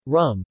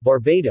Rum,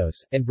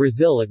 Barbados, and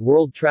Brazil at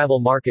World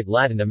Travel Market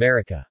Latin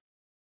America.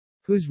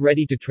 Who's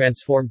ready to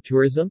transform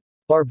tourism?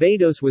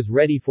 Barbados was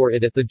ready for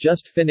it at the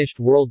just-finished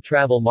World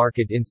Travel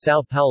Market in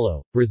São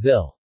Paulo,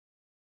 Brazil.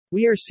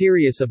 We are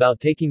serious about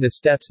taking the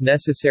steps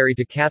necessary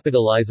to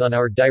capitalize on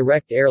our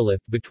direct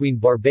airlift between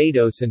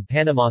Barbados and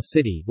Panama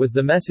City, was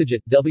the message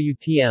at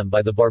WTM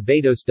by the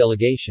Barbados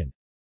delegation.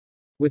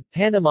 With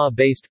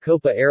Panama-based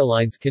Copa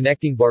Airlines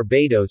connecting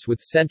Barbados with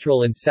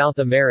Central and South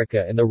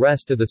America and the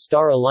rest of the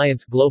Star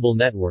Alliance global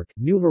network,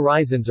 new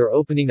horizons are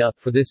opening up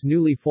for this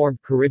newly formed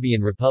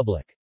Caribbean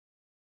republic.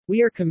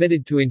 We are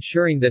committed to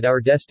ensuring that our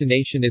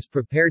destination is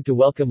prepared to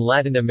welcome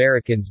Latin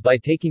Americans by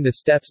taking the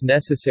steps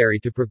necessary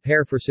to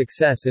prepare for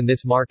success in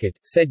this market,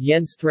 said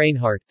Jens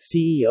Thrainhart,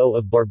 CEO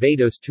of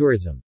Barbados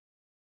Tourism.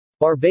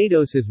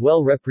 Barbados is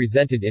well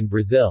represented in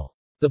Brazil.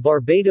 The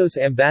Barbados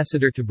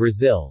ambassador to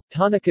Brazil,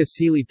 Tonica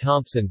Seeley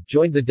Thompson,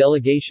 joined the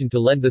delegation to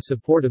lend the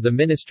support of the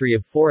Ministry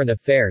of Foreign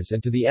Affairs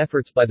and to the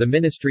efforts by the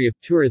Ministry of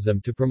Tourism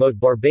to promote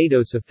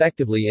Barbados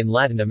effectively in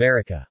Latin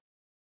America.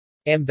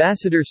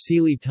 Ambassador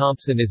Seeley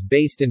Thompson is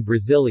based in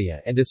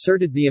Brasilia and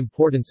asserted the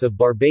importance of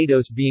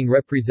Barbados being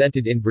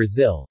represented in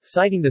Brazil,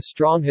 citing the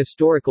strong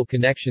historical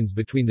connections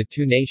between the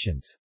two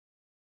nations.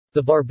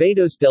 The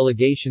Barbados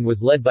delegation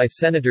was led by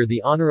Senator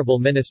the Honorable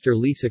Minister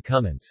Lisa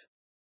Cummins.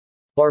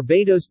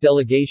 Barbados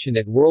delegation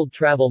at World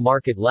Travel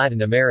Market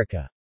Latin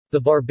America.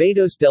 The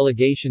Barbados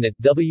delegation at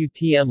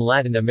WTM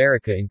Latin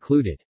America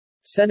included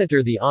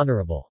Senator the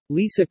Honorable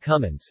Lisa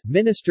Cummins,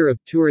 Minister of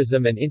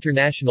Tourism and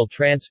International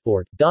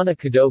Transport, Donna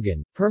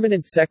Cadogan,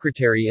 Permanent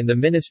Secretary in the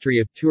Ministry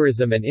of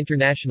Tourism and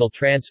International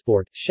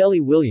Transport, Shelley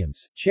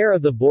Williams, Chair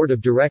of the Board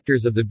of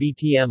Directors of the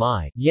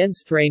BTMI,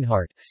 Jens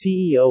Thrainhart,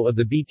 CEO of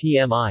the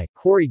BTMI,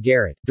 Corey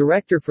Garrett,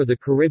 Director for the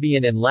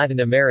Caribbean and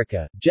Latin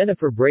America,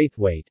 Jennifer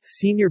Braithwaite,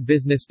 Senior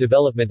Business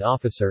Development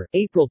Officer,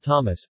 April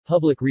Thomas,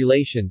 Public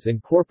Relations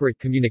and Corporate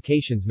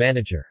Communications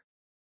Manager.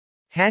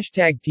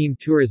 Team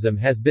Tourism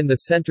has been the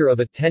center of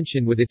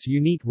attention with its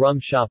unique rum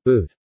shop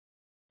booth.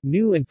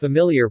 New and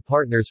familiar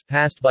partners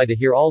passed by to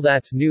hear all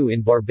that's new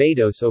in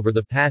Barbados over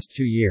the past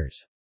 2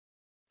 years.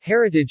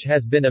 Heritage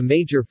has been a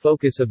major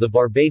focus of the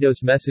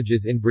Barbados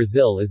messages in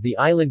Brazil as the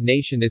island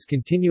nation is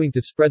continuing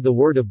to spread the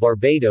word of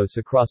Barbados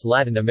across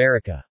Latin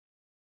America.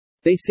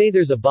 They say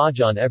there's a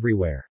Bajan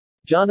everywhere.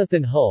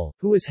 Jonathan Hull,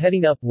 who is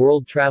heading up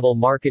World Travel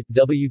Market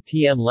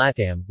WTM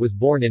LATAM, was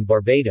born in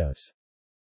Barbados.